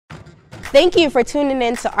Thank you for tuning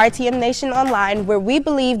in to RTM Nation Online, where we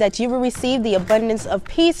believe that you will receive the abundance of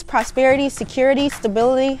peace, prosperity, security,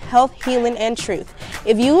 stability, health, healing, and truth.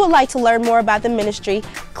 If you would like to learn more about the ministry,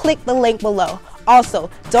 click the link below. Also,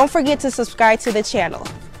 don't forget to subscribe to the channel.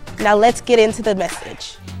 Now let's get into the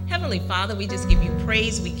message. Heavenly Father, we just give you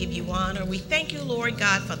praise, we give you honor. We thank you, Lord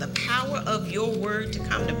God, for the power of your word to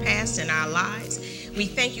come to pass in our lives. We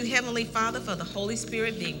thank you, Heavenly Father, for the Holy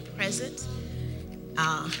Spirit being present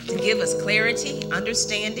to give us clarity,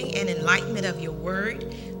 understanding, and enlightenment of your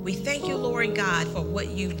word. We thank you, Lord God, for what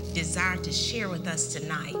you desire to share with us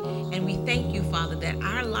tonight. And we thank you, Father, that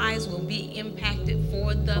our lives will be impacted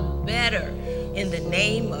for the better. In the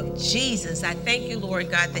name of Jesus, I thank you, Lord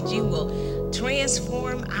God, that you will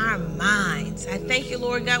transform our minds. I thank you,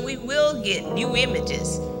 Lord God, we will get new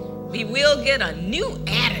images. We will get a new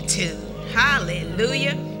attitude.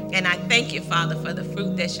 Hallelujah. And I thank you, Father, for the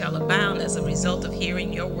fruit that shall abound as a result of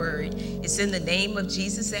hearing your word. It's in the name of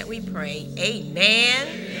Jesus that we pray. Amen.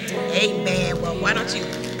 Amen. Well, why don't you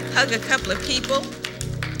hug a couple of people,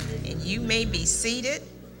 and you may be seated.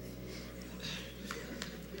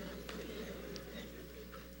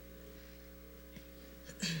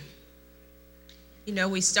 You know,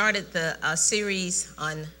 we started the series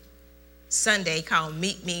on Sunday called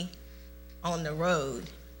Meet Me on the Road.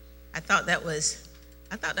 I thought that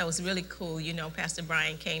was really cool. You know, Pastor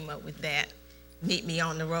Brian came up with that, Meet Me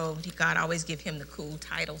on the Road. God always give him the cool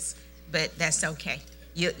titles, but that's okay.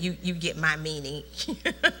 You get my meaning.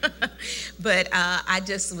 But I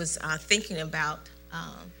just was thinking about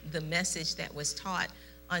the message that was taught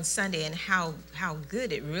on Sunday and how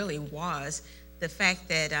good it really was. The fact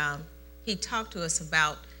that he talked to us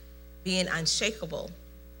about being unshakable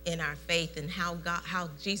in our faith and how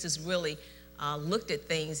Jesus really looked at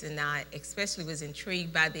things, and I especially was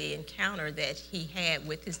intrigued by the encounter that he had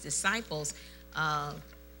with his disciples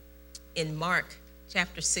in Mark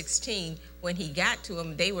chapter 16. When he got to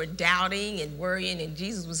them, they were doubting and worrying, and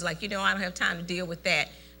Jesus was like, I don't have time to deal with that.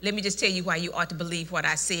 Let me just tell you why you ought to believe what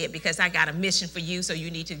I said, because I got a mission for you, so you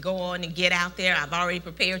need to go on and get out there. I've already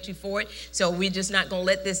prepared you for it, so we're just not going to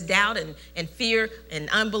let this doubt and fear and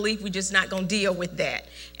unbelief, we're just not going to deal with that.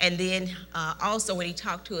 And then also when he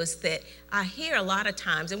talked to us, that I hear a lot of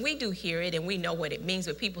times, and we do hear it and we know what it means,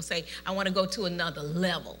 but people say, I want to go to another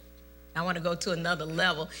level. I want to go to another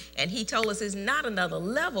level. And he told us it's not another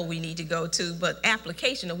level we need to go to, but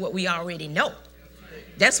application of what we already know.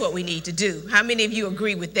 That's what we need to do. How many of you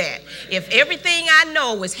agree with that? If everything I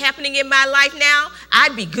know was happening in my life now,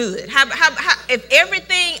 I'd be good. If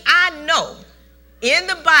everything I know in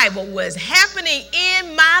the Bible was happening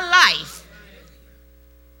in my life,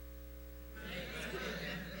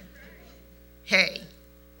 hey,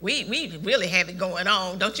 we really have it going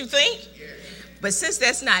on, don't you think? But since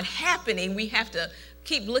that's not happening, we have to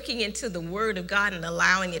keep looking into the Word of God and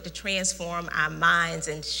allowing it to transform our minds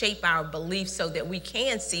and shape our beliefs so that we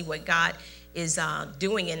can see what God is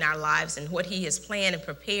doing in our lives and what he has planned and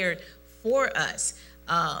prepared for us,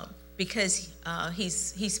 because he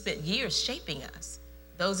spent years shaping us.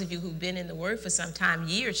 Those of you who've been in the Word for some time,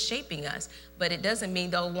 years shaping us. But it doesn't mean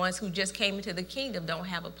those ones who just came into the kingdom don't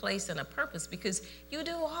have a place and a purpose, because you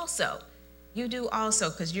do also. You do also,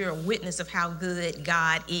 because you're a witness of how good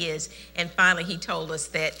God is. And finally, he told us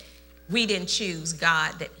that we didn't choose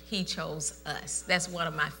God, that he chose us. That's one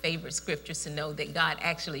of my favorite scriptures, to know that God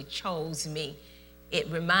actually chose me. It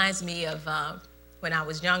reminds me of when I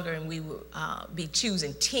was younger and we would be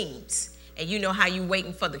choosing teams. And you know how you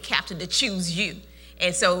waiting for the captain to choose you.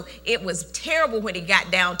 And so it was terrible when it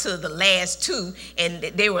got down to the last two and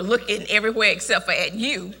they were looking everywhere except for at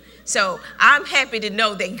you. So I'm happy to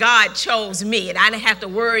know that God chose me, and I didn't have to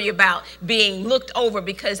worry about being looked over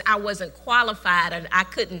because I wasn't qualified, and I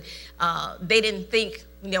couldn't, they didn't think,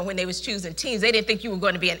 when they was choosing teams, they didn't think you were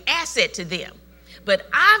going to be an asset to them. But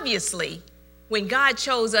obviously, when God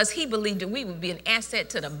chose us, he believed that we would be an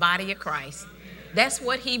asset to the body of Christ. That's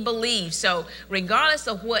what he believed. So regardless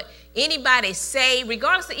of what anybody say,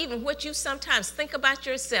 regardless of even what you sometimes think about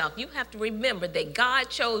yourself, you have to remember that God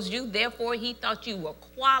chose you. Therefore, he thought you were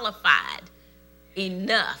qualified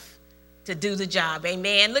enough to do the job.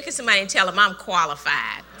 Amen. Look at somebody and tell them, I'm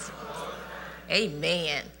qualified.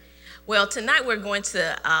 Amen. Well, tonight we're going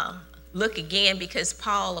to look again, because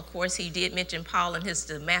Paul, of course, he did mention Paul and his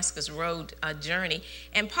Damascus Road journey.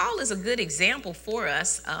 And Paul is a good example for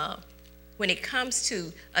us when it comes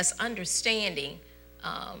to us understanding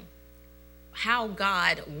how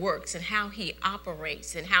God works and how he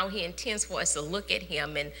operates and how he intends for us to look at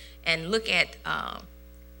him and look at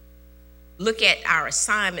our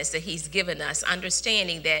assignments that he's given us,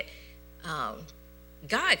 understanding that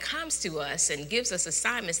God comes to us and gives us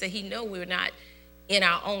assignments that he knows we're not in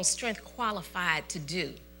our own strength qualified to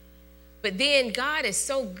do. But then God is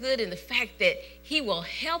so good in the fact that he will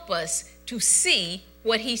help us to see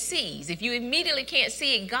what he sees. If you immediately can't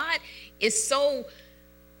see it, God is so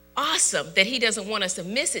awesome that he doesn't want us to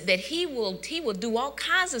miss it, that he will do all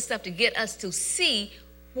kinds of stuff to get us to see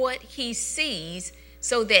what he sees,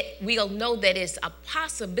 so that we'll know that it's a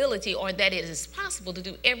possibility, or that it is possible to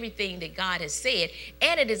do everything that God has said,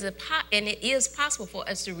 and it is possible for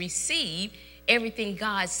us to receive everything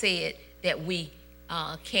God said that we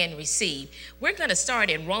can receive. We're going to start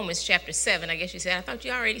in Romans chapter 7. I guess you said, I thought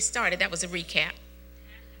you already started. That was a recap.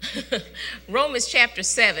 Romans chapter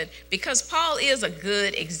 7, because Paul is a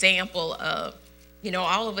good example of,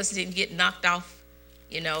 all of us didn't get knocked off,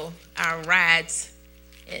 our rides,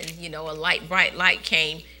 and, a bright light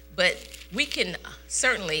came, but we can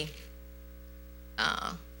certainly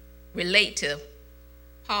relate to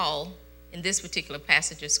Paul in this particular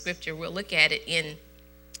passage of scripture. We'll look at it in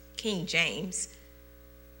King James.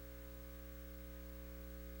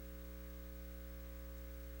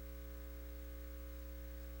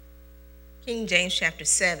 King James chapter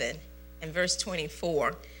 7 and verse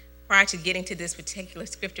 24. Prior to getting to this particular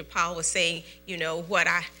scripture, Paul was saying, what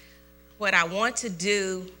I want to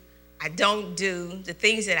do, I don't do. The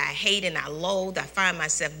things that I hate and I loathe, I find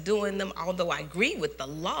myself doing them. Although I agree with the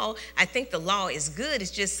law, I think the law is good. It's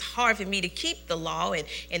just hard for me to keep the law.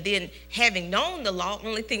 And then having known the law,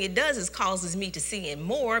 only thing it does is causes me to sin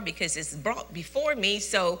more because it's brought before me.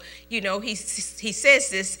 So, he says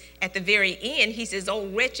this at the very end. He says, "Oh,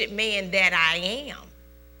 wretched man that I am,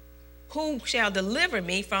 who shall deliver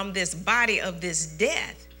me from this body of this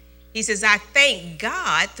death?" He says, "I thank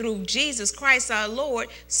God through Jesus Christ our Lord.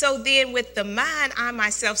 So then with the mind I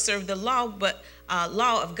myself serve the law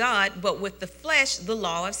of God, but with the flesh the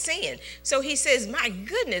law of sin." So he says, my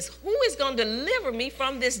goodness, who is going to deliver me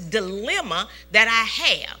from this dilemma that I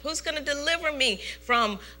have? Who's going to deliver me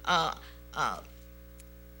from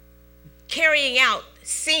carrying out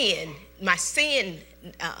sin? My sin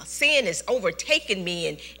is overtaking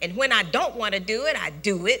me, and when I don't want to do it, I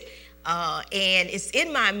do it. And it's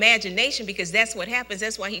in my imagination, because that's what happens.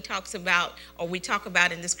 That's why he talks about, or we talk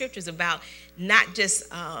about in the scriptures, about not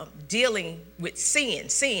just dealing with sin,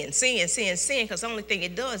 because the only thing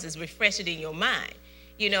it does is refresh it in your mind.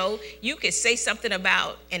 You could say something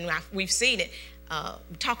about, and we've seen it,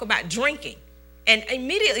 talk about drinking, and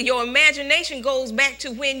immediately your imagination goes back to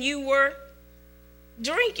when you were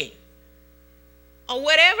drinking, or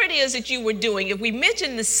whatever it is that you were doing. If we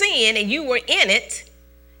mention the sin and you were in it,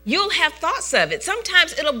 you'll have thoughts of it.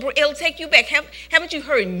 Sometimes it'll take you back. Haven't you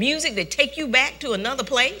heard music that take you back to another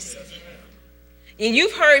place? And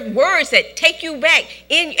you've heard words that take you back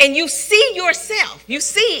in, and you see yourself. You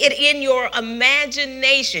see it in your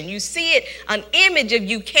imagination. You see it, an image of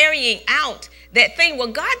you carrying out that thing. Well,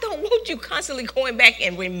 God don't want you constantly going back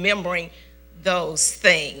and remembering those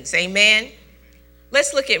things. Amen.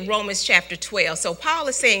 Let's look at Romans chapter 12. So Paul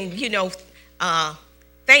is saying,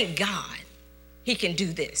 thank God he can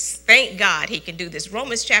do this. Thank God he can do this.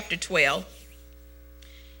 Romans chapter 12.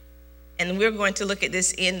 And we're going to look at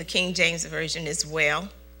this in the King James Version as well.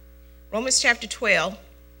 Romans chapter 12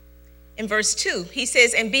 and verse 2. He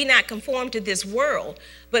says, "And be not conformed to this world,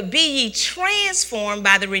 but be ye transformed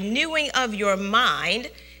by the renewing of your mind,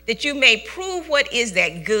 that you may prove what is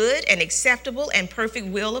that good and acceptable and perfect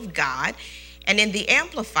will of God." And in the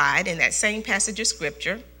Amplified, in that same passage of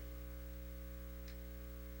scripture,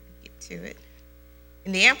 get to it.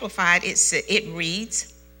 In the Amplified, it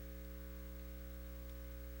reads,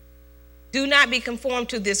 "Do not be conformed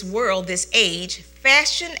to this world, this age,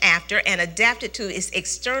 fashioned after and adapted to its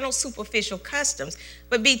external superficial customs,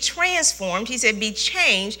 but be transformed," he said, "be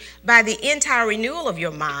changed by the entire renewal of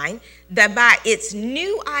your mind, that by its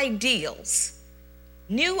new ideals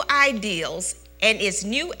and its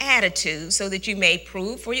new attitude, so that you may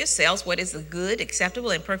prove for yourselves what is the good, acceptable,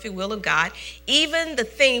 and perfect will of God, even the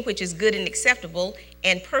thing which is good and acceptable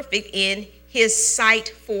and perfect in his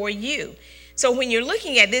sight for you." So when you're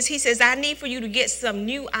looking at this, he says, I need for you to get some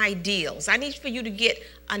new ideals. I need for you to get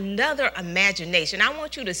another imagination. I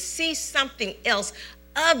want you to see something else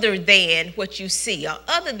other than what you see, or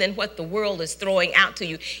other than what the world is throwing out to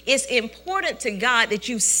you. It's important to God that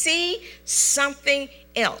you see something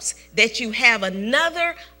else, that you have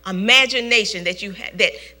another imagination, that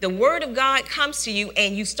the word of God comes to you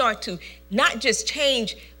and you start to not just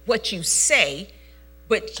change what you say,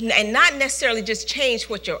 and not necessarily just change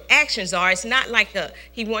what your actions are. It's not like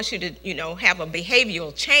he wants you to, have a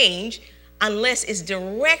behavioral change unless it's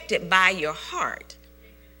directed by your heart.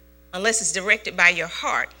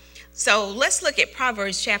 So let's look at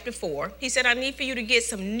Proverbs chapter 4. He said, I need for you to get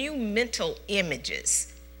some new mental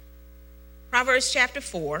images. Proverbs chapter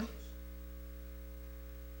 4.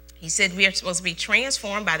 He said we are supposed to be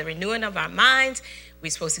transformed by the renewing of our minds. We're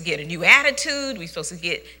supposed to get a new attitude. We're supposed to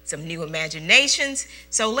get some new imaginations.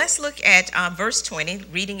 So let's look at verse 20,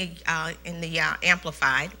 reading in the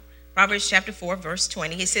Amplified. Proverbs chapter 4, verse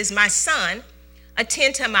 20. It says, my son,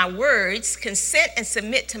 attend to my words, consent and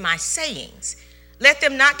submit to my sayings. Let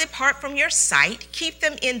them not depart from your sight. Keep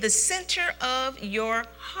them in the center of your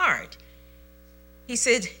heart. He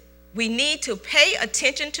said, we need to pay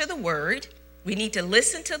attention to the word. We need to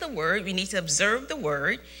listen to the word. We need to observe the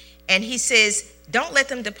word. And he says, don't let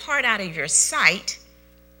them depart out of your sight.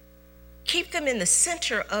 Keep them in the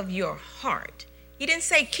center of your heart. He didn't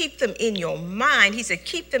say keep them in your mind. He said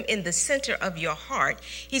keep them in the center of your heart.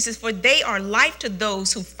 He says, for they are life to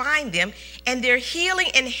those who find them, and their healing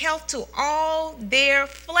and health to all their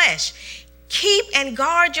flesh. Keep and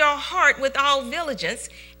guard your heart with all diligence,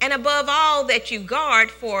 and above all that you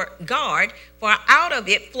guard, for out of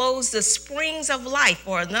it flows the springs of life.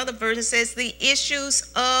 Or another version says the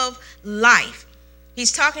issues of life.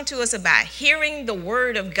 He's talking to us about hearing the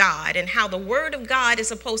word of God and how the word of God is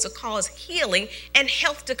supposed to cause healing and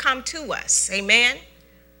health to come to us. Amen.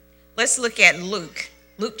 Let's look at Luke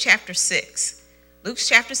chapter 6. Luke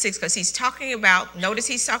chapter 6, because he's talking about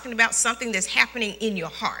something that's happening in your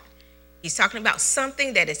heart. He's talking about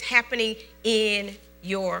something that is happening in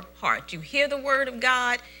your heart. You hear the word of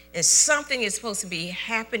God, and something is supposed to be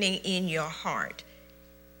happening in your heart.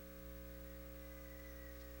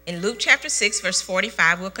 In Luke chapter 6, verse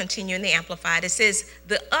 45, we'll continue in the Amplified. It says,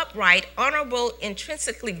 the upright, honorable,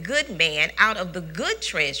 intrinsically good man out of the good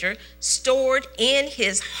treasure stored in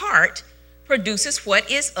his heart produces what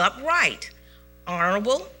is upright,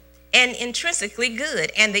 honorable, and intrinsically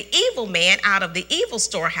good. And the evil man out of the evil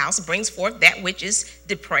storehouse brings forth that which is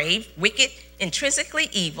depraved, wicked, intrinsically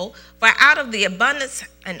evil. For out of the abundance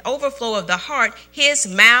and overflow of the heart, his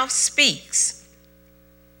mouth speaks.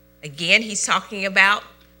 Again, he's talking about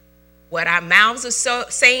what our mouths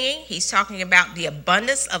are saying. He's talking about the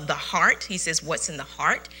abundance of the heart. He says what's in the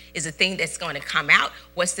heart is the thing that's going to come out.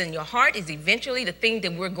 What's in your heart is eventually the thing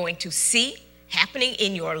that we're going to see happening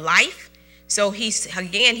in your life. So he's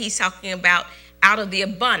talking about out of the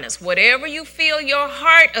abundance. Whatever you fill your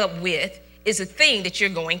heart up with is a thing that you're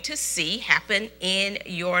going to see happen in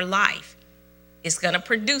your life. It's going to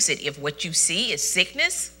produce it. If what you see is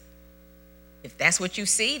sickness, if that's what you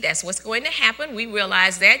see, that's what's going to happen. We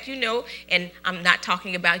realize that, and I'm not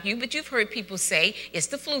talking about you, but you've heard people say it's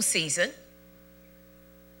the flu season.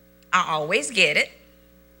 I always get it.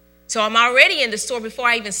 So I'm already in the store before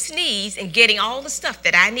I even sneeze and getting all the stuff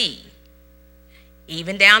that I need.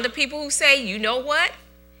 Even down to people who say, you know what?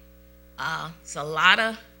 It's a lot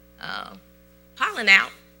of pollen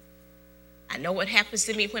out. I know what happens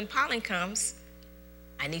to me when pollen comes.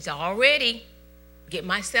 I need to already get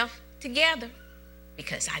myself together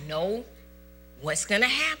because I know what's going to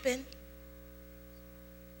happen.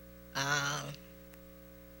 I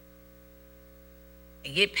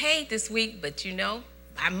get paid this week, but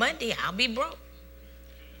by Monday I'll be broke.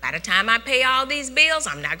 By the time I pay all these bills,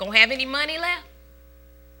 I'm not going to have any money left.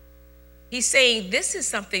 He's saying this is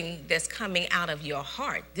something that's coming out of your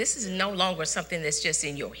heart. This is no longer something that's just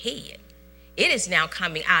in your head. It is now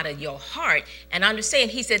coming out of your heart. And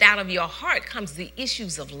understand, he said out of your heart comes the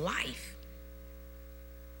issues of life.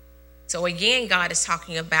 So again, God is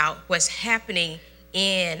talking about what's happening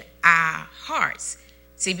in our hearts.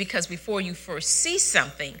 See, because before you first see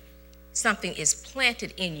something is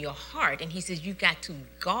planted in your heart. And he says you got to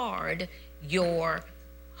guard your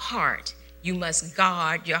heart. You must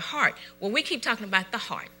guard your heart. Well, we keep talking about the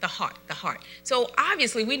heart. So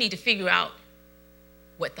obviously we need to figure out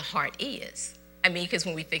what the heart is. Because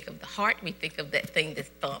when we think of the heart, we think of that thing that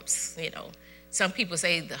thumps, Some people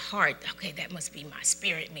say the heart, okay, that must be my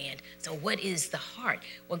spirit, man. So what is the heart?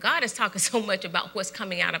 Well, God is talking so much about what's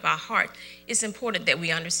coming out of our heart. It's important that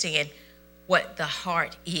we understand what the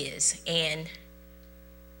heart is. And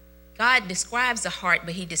God describes the heart,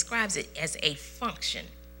 but he describes it as a function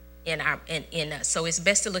in us. So it's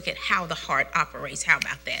best to look at how the heart operates. How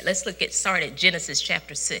about that? Let's start at Genesis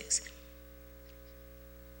chapter 6.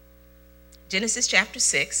 Genesis chapter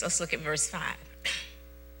 6, let's look at verse 5.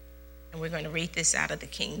 And we're going to read this out of the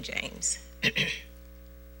King James.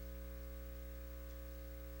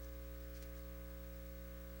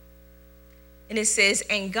 And it says,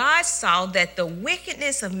 and God saw that the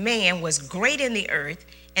wickedness of man was great in the earth,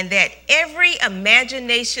 and that every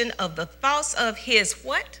imagination of the thoughts of his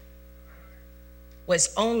what?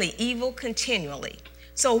 Was only evil continually.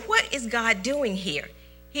 So what is God doing here?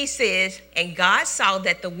 he says, and God saw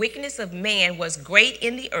that the wickedness of man was great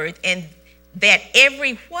in the earth, and that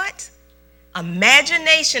every what?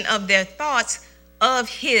 Imagination of their thoughts of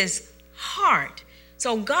his heart.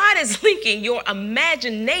 So God is linking your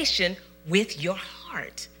imagination with your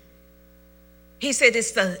heart. He said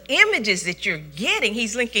it's the images that you're getting.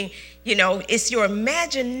 He's linking, it's your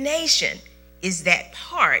imagination is that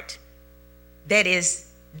part that is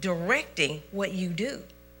directing what you do.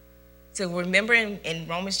 So remember in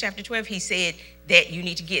Romans chapter 12, he said that you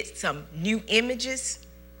need to get some new images,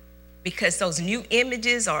 because those new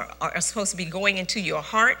images are supposed to be going into your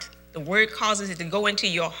heart. The word causes it to go into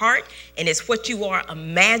your heart, and it's what you are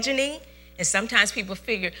imagining. And sometimes people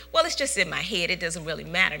figure, well, it's just in my head, it doesn't really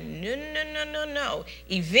matter. No.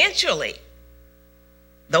 Eventually,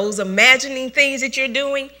 those imagining things that you're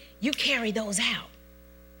doing, you carry those out.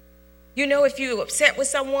 If you're upset with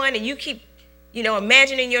someone and you keep,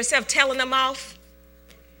 imagining yourself telling them off,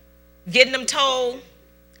 getting them told,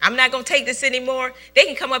 I'm not going to take this anymore. They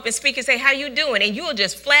can come up and speak and say, how you doing? And you'll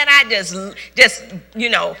just flat out just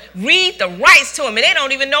read the rights to them. And they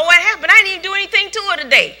don't even know what happened. I didn't even do anything to her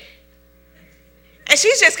today. And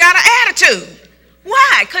she's just got an attitude.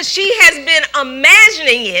 Why? Because she has been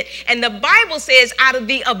imagining it. And the Bible says out of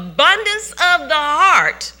the abundance of the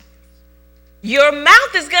heart, your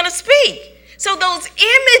mouth is going to speak. So those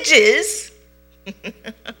images,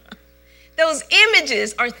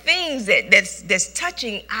 are things that's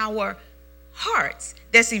touching our hearts.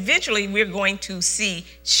 That's eventually we're going to see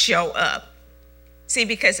show up. See,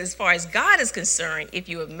 because as far as God is concerned, if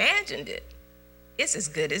you imagined it, it's as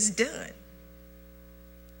good as done.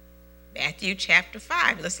 Matthew chapter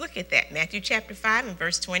 5. Let's look at that. Matthew chapter 5 and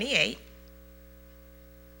verse 28.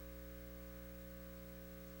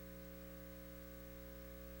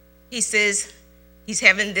 He says, he's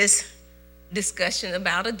having this discussion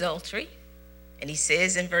about adultery. And he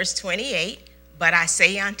says in verse 28, but I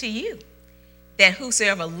say unto you, that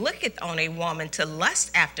whosoever looketh on a woman to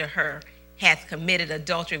lust after her hath committed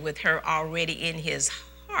adultery with her already in his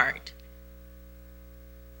heart.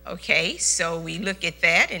 Okay, so we look at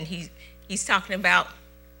that, and he's talking about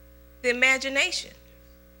the imagination.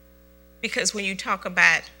 Because when you talk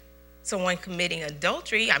about someone committing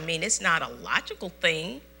adultery, it's not a logical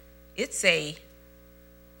thing. It's a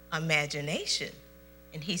imagination.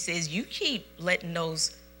 And he says, you keep letting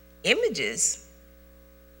those images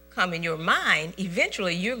come in your mind,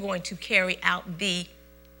 eventually you're going to carry out the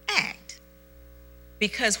act.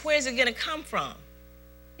 Because where's it going to come from?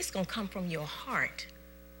 It's going to come from your heart.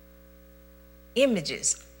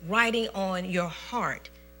 Images, writing on your heart.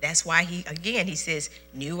 That's why he says,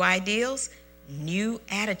 new ideals, new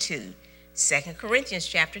attitude. 2 Corinthians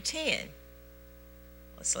chapter 10.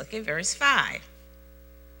 Let's look at verse 5.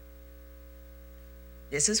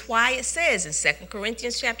 This is why it says in 2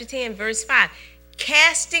 Corinthians chapter 10, verse 5,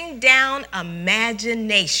 casting down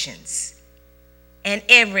imaginations and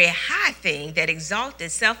every high thing that exalts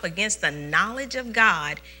itself against the knowledge of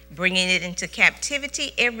God, bringing it into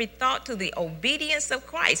captivity, every thought to the obedience of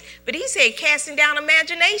Christ. But he said casting down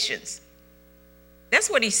imaginations.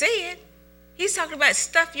 That's what he said. He's talking about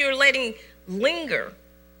stuff you're letting linger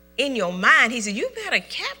in your mind. He said, you better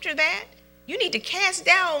capture that. You need to cast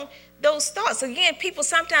down those thoughts. Again, people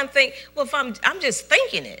sometimes think, well, if I'm just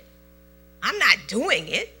thinking it, I'm not doing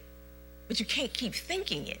it. But you can't keep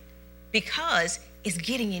thinking it because it's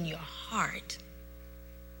getting in your heart.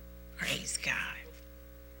 Praise God.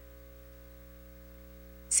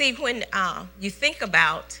 See, when you think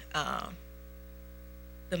about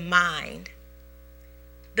the mind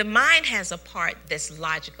has a part that's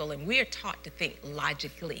logical, and we are taught to think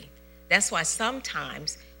logically. That's why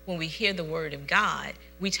sometimes when we hear the word of God,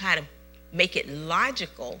 we try to make it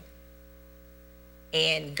logical.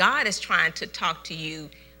 And God is trying to talk to you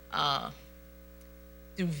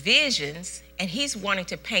through visions, and he's wanting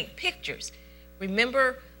to paint pictures.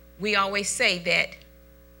 Remember, we always say that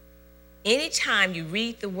anytime you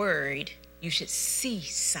read the word, you should see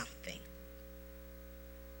something.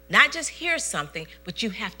 Not just hear something, but you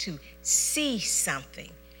have to see something.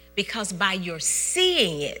 Because by your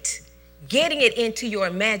seeing it, getting it into your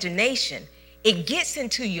imagination, it gets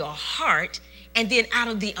into your heart, and then out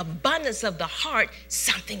of the abundance of the heart,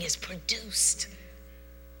 something is produced.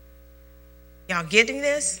 Y'all getting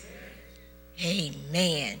this?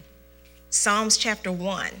 Amen. Psalms chapter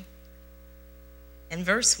 1 and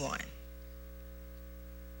verse 1.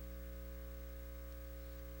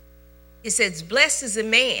 It says, blessed is the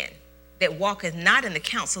man that walketh not in the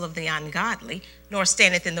counsel of the ungodly, nor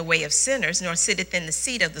standeth in the way of sinners, nor sitteth in the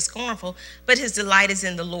seat of the scornful, but his delight is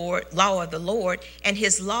in the law of the Lord, and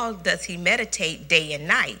his law doth he meditate day and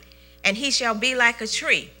night. and he shall be like a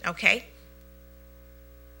tree. Okay.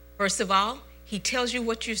 First of all, he tells you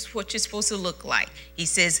what you're supposed to look like. He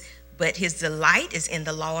says, but his delight is in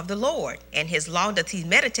the law of the Lord, and his law doth he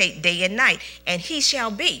meditate day and night, and he shall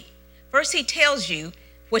be. First, he tells you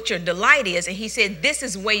what your delight is, and he said, this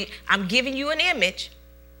is where I'm giving you an image.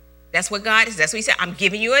 That's what God is. That's what he said. I'm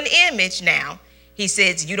giving you an image now. He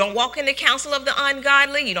says, you don't walk in the counsel of the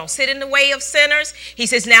ungodly. You don't sit in the way of sinners. He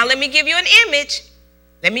says, now let me give you an image.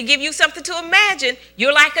 Let me give you something to imagine.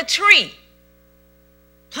 You're like a tree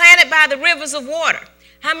planted by the rivers of water.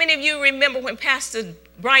 How many of you remember when Pastor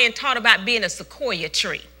Brian taught about being a sequoia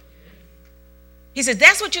tree? He says,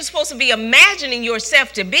 that's what you're supposed to be imagining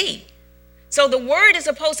yourself to be. So the word is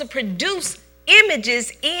supposed to produce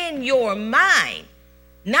images in your mind.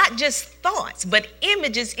 Not just thoughts, but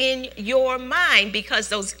images in your mind, because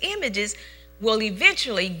those images will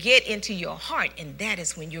eventually get into your heart, and that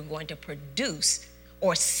is when you're going to produce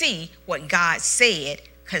or see what God said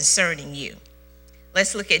concerning you.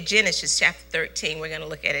 Let's look at Genesis chapter 13. We're going to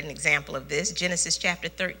look at an example of this. Genesis chapter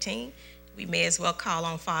 13. We may as well call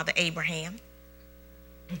on Father Abraham.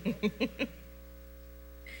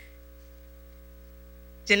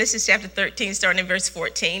 Genesis chapter 13, starting in verse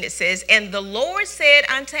 14, it says, and the Lord said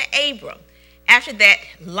unto Abram, after that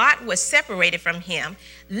Lot was separated from him,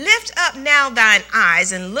 lift up now thine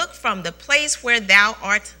eyes and look from the place where thou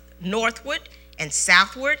art northward and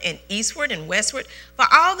southward and eastward and westward. For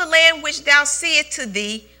all the land which thou seest to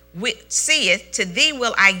thee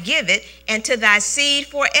will I give it, and to thy seed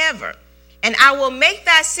forever. And I will make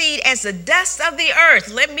thy seed as the dust of the earth.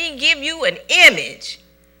 Let me give you an image.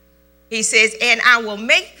 He says, and I will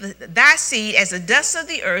make thy seed as the dust of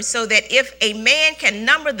the earth, so that if a man can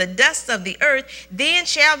number the dust of the earth, then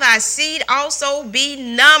shall thy seed also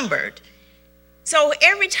be numbered. So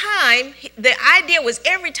every time, the idea was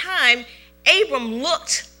every time Abram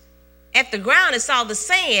looked at the ground and saw the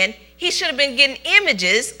sand, he should have been getting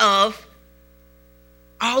images of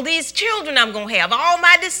all these children I'm going to have, all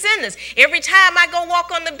my descendants. Every time I go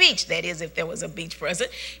walk on the beach, that is, if there was a beach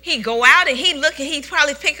present, he'd go out and he'd look and he'd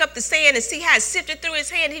probably pick up the sand and see how it sifted through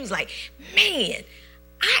his hand. He was like, man,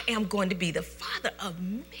 I am going to be the father of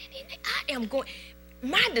many.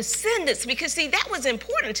 My descendants, because see, that was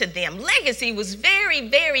important to them. Legacy was very,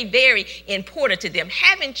 very, very important to them.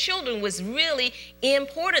 Having children was really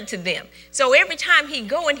important to them. So every time he'd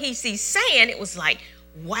go and he sees sand, it was like,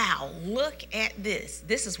 wow, look at this.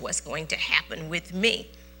 This is what's going to happen with me.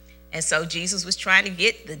 And so Jesus was trying to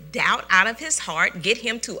get the doubt out of his heart, get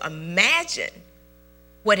him to imagine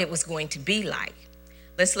what it was going to be like.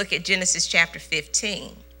 Let's look at Genesis chapter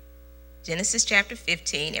 15. Genesis chapter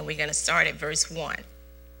 15, and we're going to start at verse 1.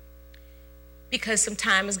 Because some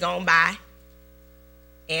time has gone by,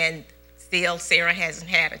 and still Sarah hasn't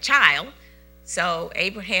had a child. So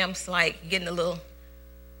Abraham's like getting a little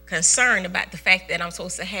concerned about the fact that I'm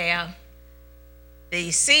supposed to have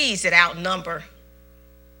these seeds that outnumber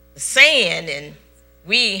the sand, and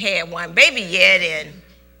we ain't had one baby yet. And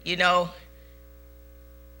you know,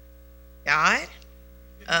 God,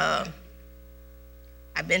 I've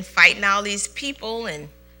been fighting all these people and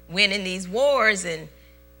winning these wars, and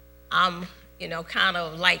I'm, you know, kind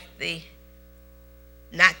of like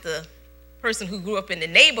not the person who grew up in the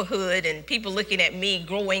neighborhood, and people looking at me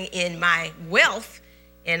growing in my wealth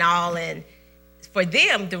and all. And for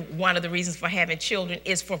them, one of the reasons for having children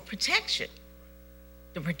is for protection,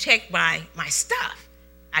 to protect my stuff.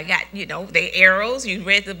 I got, you know, they arrows. You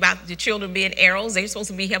read about the children being arrows. They're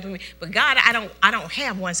supposed to be helping me. But God, I don't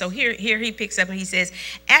have one. So here he picks up and he says,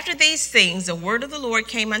 after these things, the word of the Lord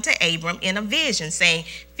came unto Abram in a vision, saying,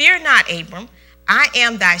 fear not, Abram, I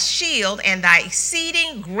am thy shield and thy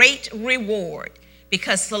exceeding great reward.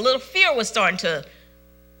 Because the little fear was starting to,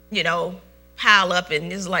 you know, pile up,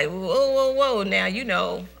 and it's like, whoa, now, you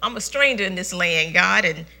know, I'm a stranger in this land, God,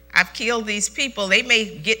 and I've killed these people. They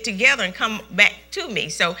may get together and come back to me.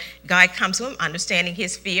 So God comes to him, understanding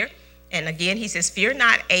his fear. And again, he says, fear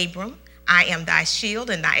not, Abram, I am thy shield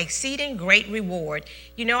and thy exceeding great reward.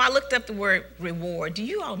 You know, I looked up the word reward. Do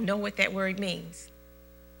you all know what that word means?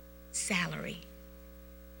 Salary,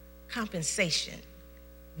 compensation,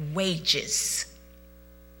 wages.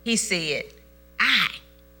 He said,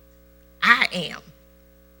 I am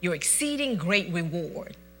your exceeding great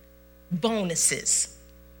reward. Bonuses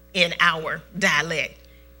in our dialect.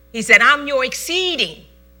 He said, I'm your exceeding,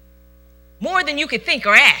 more than you could think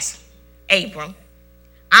or ask, Abram.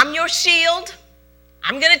 I'm your shield.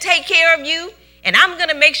 I'm going to take care of you, and I'm going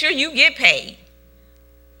to make sure you get paid.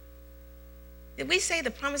 Did we say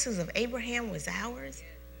the promises of Abraham was ours?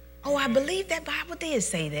 Oh, I believe that Bible did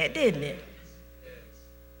say that, didn't it?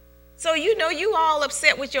 So, you all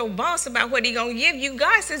upset with your boss about what he going to give you.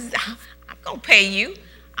 God says, I'm going to pay you.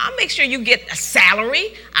 I'll make sure you get a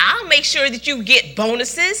salary. I'll make sure that you get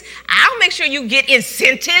bonuses. I'll make sure you get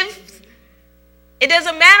incentives. It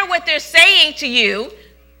doesn't matter what they're saying to you.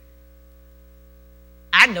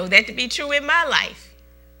 I know that to be true in my life.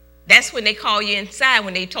 That's when they call you inside,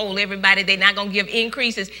 when they told everybody they're not going to give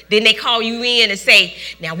increases. Then they call you in and say,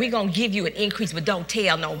 now we're going to give you an increase, but don't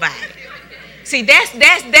tell nobody. See,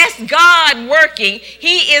 that's God working.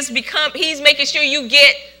 He's making sure you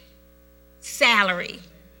get salary,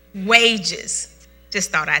 wages.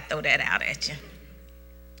 Just thought I'd throw that out at you.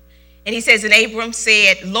 And he says, and Abram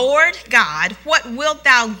said, Lord God, what wilt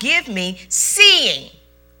thou give me, seeing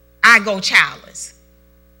I go childless?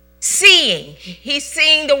 Seeing. He's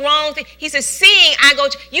seeing the wrong thing. He says, seeing I go.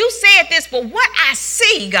 You said this, but what I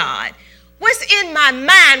see, God, what's in my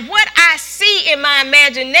mind, what I see in my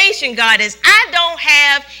imagination, God, is I don't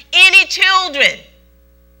have any children.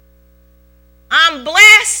 I'm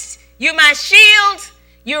blessed. You're my shield.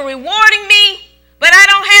 You're rewarding me, but I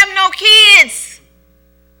don't have no kids.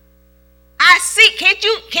 I see, can't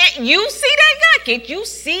you see that, God? Can't you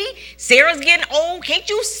see Sarah's getting old? Can't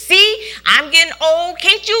you see I'm getting old?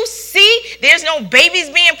 Can't you see there's no babies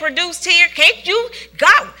being produced here? Can't you?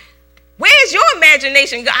 God, where's your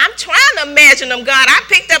imagination, God? I'm trying to imagine them, God. I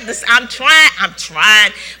picked up this, I'm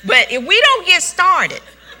trying. But if we don't get started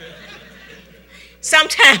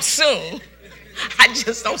sometime soon, I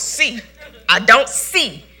just don't see. I don't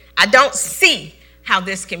see how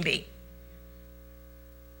this can be.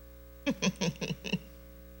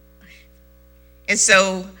 And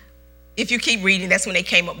so if you keep reading, that's when they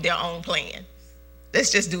came up with their own plan. Let's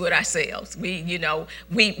just do it ourselves. We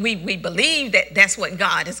believe that that's what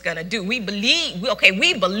God is going to do. We believe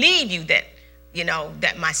you that,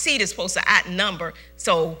 that my seed is supposed to outnumber.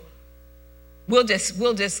 So we'll just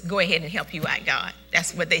go ahead and help you out, God.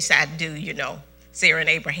 That's what they decided to do, Sarah and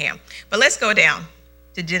Abraham. But let's go down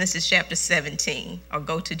to Genesis chapter 17, or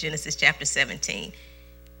go to Genesis chapter 17.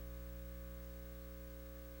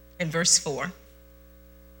 In verse 4.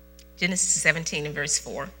 Genesis 17 and verse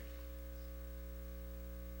 4.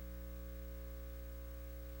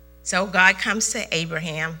 So God comes to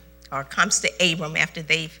Abram after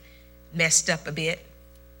they've messed up a bit.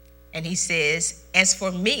 And he says, as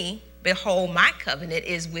for me, behold, my covenant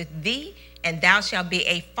is with thee, and thou shalt be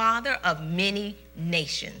a father of many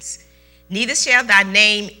nations. Neither shall thy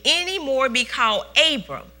name any more be called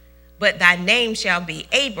Abram, but thy name shall be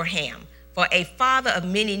Abraham. For a father of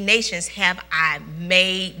many nations have I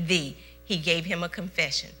made thee. He gave him a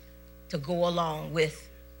confession to go along with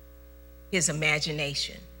his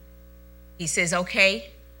imagination. He says,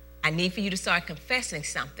 okay, I need for you to start confessing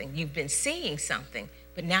something. You've been seeing something,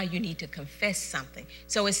 but now you need to confess something.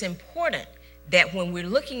 So it's important that when we're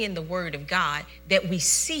looking in the Word of God, that we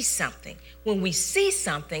see something. When we see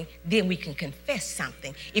something, then we can confess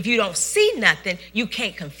something. If you don't see nothing, you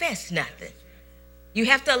can't confess nothing. You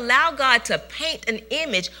have to allow God to paint an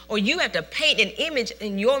image, or you have to paint an image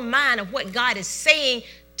in your mind of what God is saying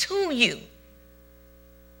to you.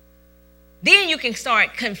 Then you can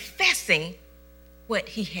start confessing what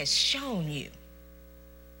he has shown you.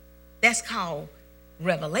 That's called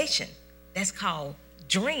revelation. That's called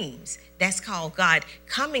dreams. That's called God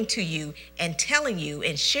coming to you and telling you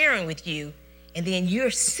and sharing with you. And then you're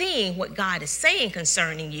seeing what God is saying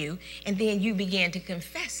concerning you, and then you begin to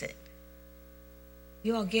confess it.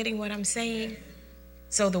 You all getting what I'm saying?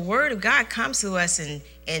 So the word of God comes to us and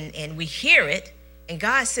we hear it, and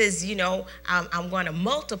God says, I'm going to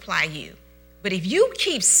multiply you. But if you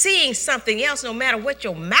keep seeing something else, no matter what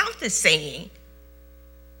your mouth is saying,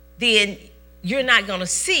 then you're not going to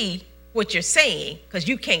see what you're saying, because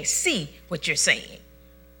you can't see what you're saying.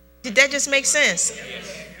 Did that just make sense?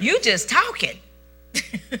 You just talking.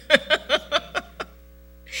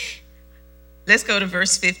 Let's go to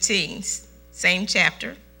verse 15. Same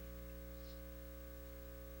chapter.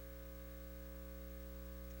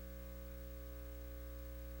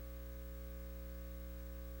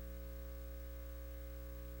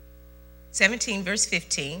 Verse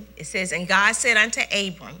 15. It says, and God said unto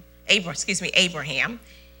Abraham,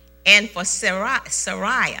 and for Sarai,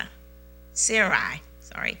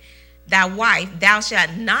 thy wife, thou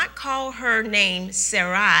shalt not call her name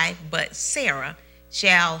Sarai, but Sarah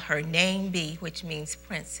shall her name be, which means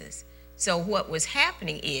princess. So what was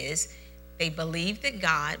happening is they believed that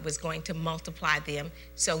God was going to multiply them.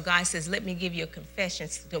 So God says, let me give you a confession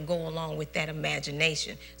to go along with that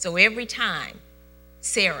imagination. So every time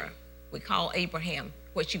Sarah would call Abraham,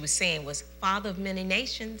 what she was saying was, father of many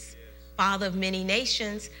nations, Father of many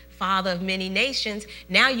nations, Father of many nations.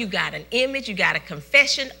 Now you got an image, you got a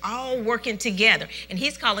confession, all working together. And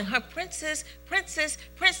he's calling her princess, princess,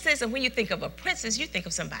 princess. And when you think of a princess, you think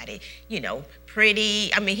of somebody,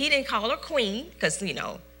 pretty. I mean, he didn't call her queen because,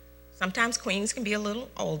 sometimes queens can be a little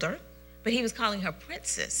older, but he was calling her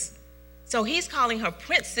princess. So he's calling her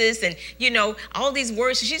princess and, all these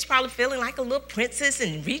words. She's probably feeling like a little princess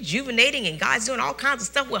and rejuvenating, and God's doing all kinds of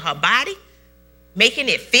stuff with her body, making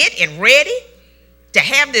it fit and ready to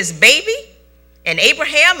have this baby. And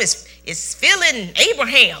Abraham is feeling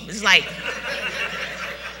Abraham. It's like,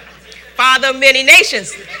 Father of many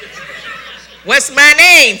nations. What's my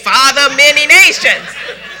name? Father of many nations.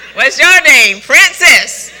 What's your name?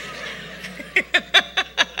 Princess.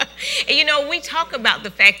 And we talk about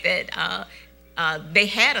the fact that they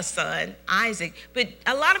had a son, Isaac, but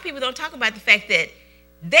a lot of people don't talk about the fact that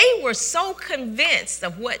they were so convinced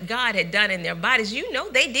of what God had done in their bodies.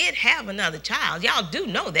 They did have another child. Y'all do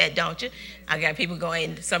know that, don't you? I got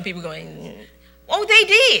some people going, oh, they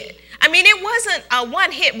did. I mean, it wasn't a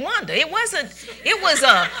one-hit wonder. It was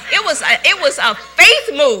a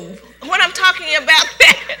faith move. When I'm talking about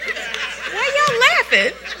that, why y'all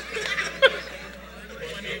laughing?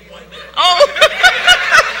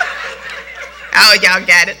 Oh, y'all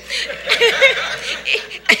got it.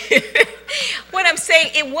 What I'm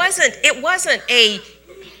saying, it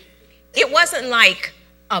wasn't like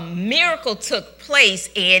a miracle took place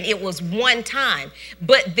and it was one time,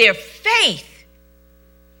 but their faith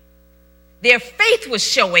was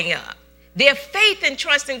showing up. Their faith and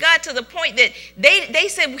trust in God to the point that they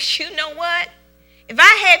said, well, you know what? If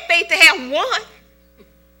I had faith to have one,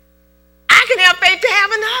 I can have faith to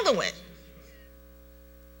have another one.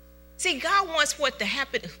 See, God wants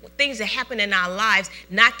things that happen in our lives,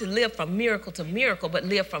 not to live from miracle to miracle, but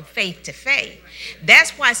live from faith to faith.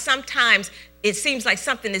 That's why sometimes it seems like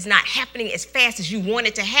something is not happening as fast as you want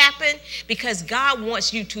it to happen, because God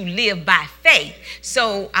wants you to live by faith.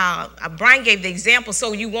 So Brian gave the example,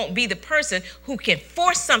 so you won't be the person who can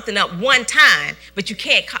force something up one time, but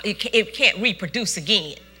it can't reproduce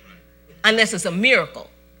again unless it's a miracle.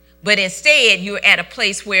 But instead, you're at a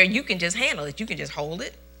place where you can just handle it. You can just hold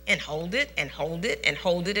it and hold it and hold it and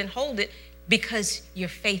hold it and hold it, because your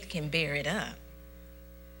faith can bear it up.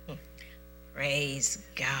 Praise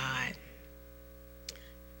God.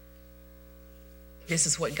 This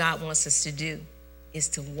is what God wants us to do, is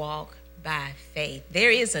to walk by faith.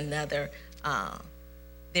 There is another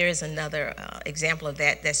example of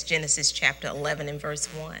that. That's Genesis chapter 11 and verse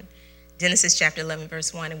 1. Genesis chapter 11,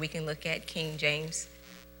 verse 1, and we can look at King James.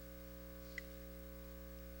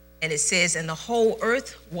 And it says, and the whole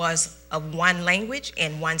earth was of one language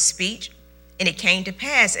and one speech. And it came to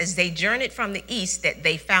pass, as they journeyed from the east, that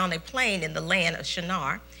they found a plain in the land of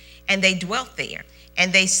Shinar, and they dwelt there.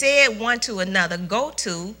 And they said one to another, go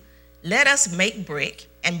to, let us make brick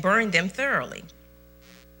and burn them thoroughly.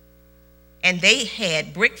 And they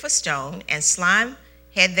had brick for stone, and slime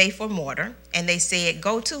had they for mortar. And they said,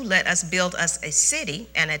 go to, let us build us a city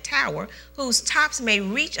and a tower, whose tops may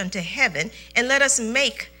reach unto heaven, and let us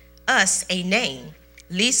make us a name,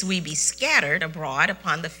 lest we be scattered abroad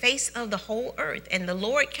upon the face of the whole earth. And the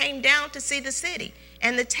Lord came down to see the city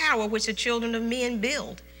and the tower which the children of men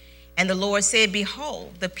build. And the Lord said,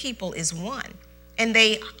 behold, the people is one, and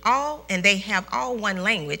they have all one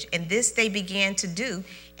language, and this they began to do.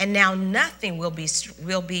 And now nothing will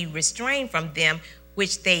be restrained from them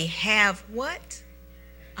which they have what?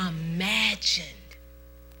 Imagined.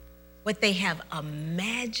 What they have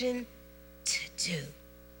imagined to do.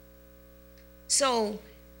 So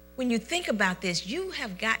when you think about this, you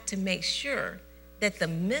have got to make sure that the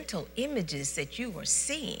mental images that you are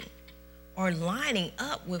seeing are lining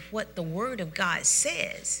up with what the Word of God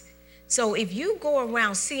says. So if you go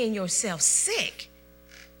around seeing yourself sick,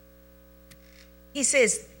 he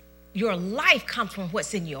says your life comes from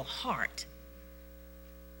what's in your heart.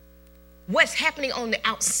 What's happening on the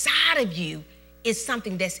outside of you is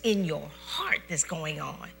something that's in your heart that's going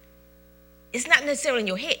on. It's not necessarily in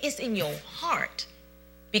your head, it's in your heart.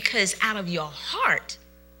 Because out of your heart,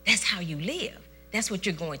 that's how you live. That's what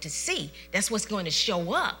you're going to see. That's what's going to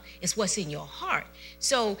show up. It's what's in your heart.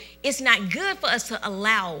 So it's not good for us to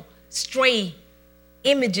allow stray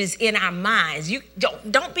images in our minds. You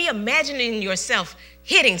don't be imagining yourself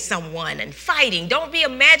hitting someone and fighting. Don't be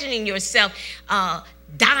imagining yourself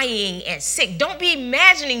dying and sick. Don't be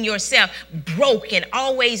imagining yourself broke and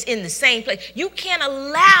always in the same place. You can't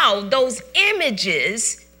allow those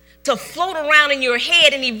images to float around in your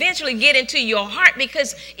head and eventually get into your heart,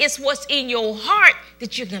 because it's what's in your heart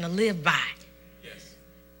that you're going to live by. Yes.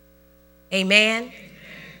 Amen?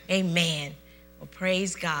 Amen. Amen. Well,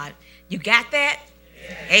 praise God. You got that?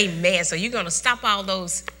 Yeah. Amen. So you're going to stop all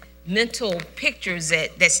those mental pictures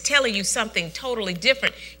that's telling you something totally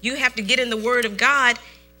different. You have to get in the Word of God.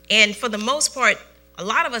 And for the most part, a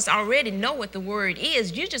lot of us already know what the Word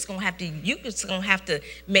is. You're just going to have to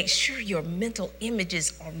make sure your mental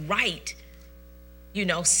images are right. You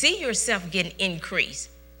know, see yourself getting increased.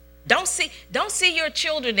 Don't see your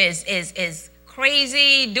children as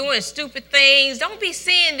crazy, doing stupid things. Don't be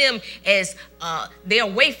seeing them as they're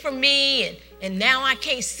away from me and now I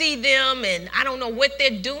can't see them and I don't know what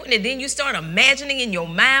they're doing. And then you start imagining in your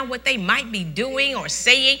mind what they might be doing or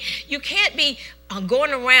saying. You can't be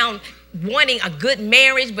going around wanting a good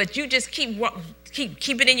marriage, but you just keep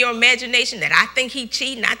it in your imagination that I think he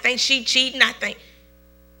cheating, I think she cheating, I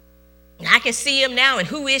can see him now, and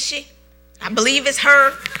who is she? I believe it's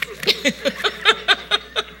her.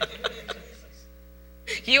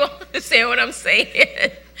 You understand what I'm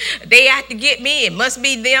saying? They have to get me. It must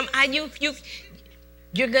be them.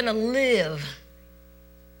 You're going to live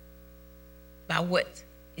by what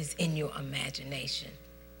is in your imagination.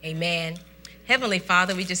 Amen. Heavenly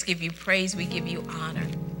Father, we just give you praise. We give you honor.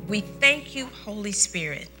 We thank you, Holy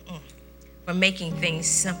Spirit, for making things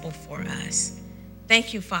simple for us.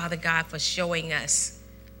 Thank you, Father God, for showing us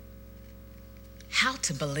how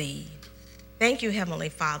to believe. Thank you, Heavenly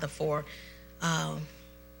Father, for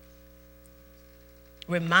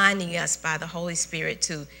reminding us by the Holy Spirit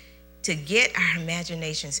to get our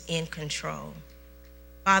imaginations in control.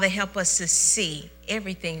 Father, help us to see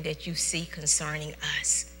everything that you see concerning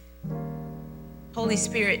us. Holy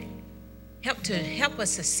Spirit, help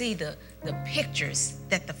us to see the pictures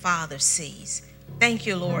that the Father sees. Thank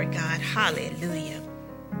you, Lord God. Hallelujah.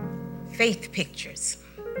 Faith pictures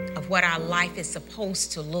of what our life is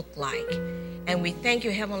supposed to look like. And we thank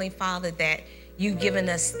you, Heavenly Father, that you've given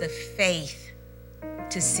us the faith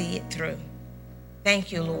to see it through.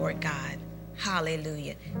 Thank you, Lord God.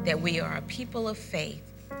 Hallelujah. That we are a people of faith,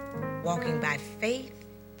 walking by faith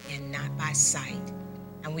and not by sight.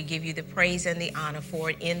 And we give you the praise and the honor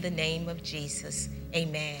for it in the name of Jesus.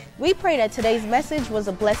 Amen. We pray that today's message was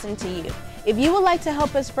a blessing to you. If you would like to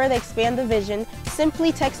help us further expand the vision,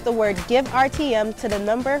 simply text the word GiveRTM to the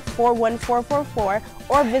number 41444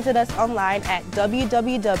 or visit us online at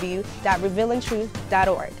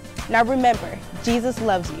www.revealingtruth.org. Now remember, Jesus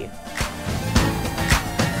loves you.